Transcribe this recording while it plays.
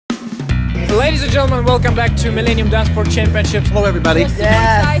Ladies and gentlemen, welcome back to Millennium Dance Sport Championships. Hello everybody. We're super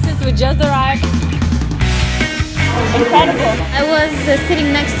excited, we just arrived. Incredible. I was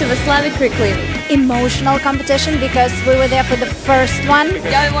sitting next to Vaslavi quickly. Emotional competition because we were there for the first one.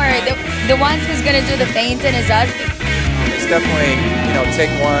 Don't worry, the ones who's gonna do the painting is us. It's definitely,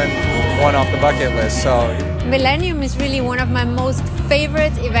 take one off the bucket list. So Millennium is really one of my most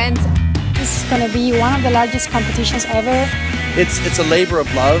favorite events. This is going to be one of the largest competitions ever. It's a labor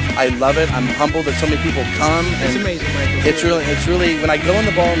of love. I love it. I'm humbled that so many people come. It's amazing, right? It's really, when I go in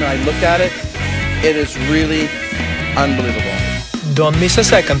the ballroom and I look at it, it is really unbelievable. Don't miss a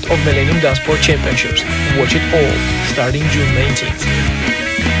second of Millennium Dance Sport Championships. Watch it all, starting June 19th.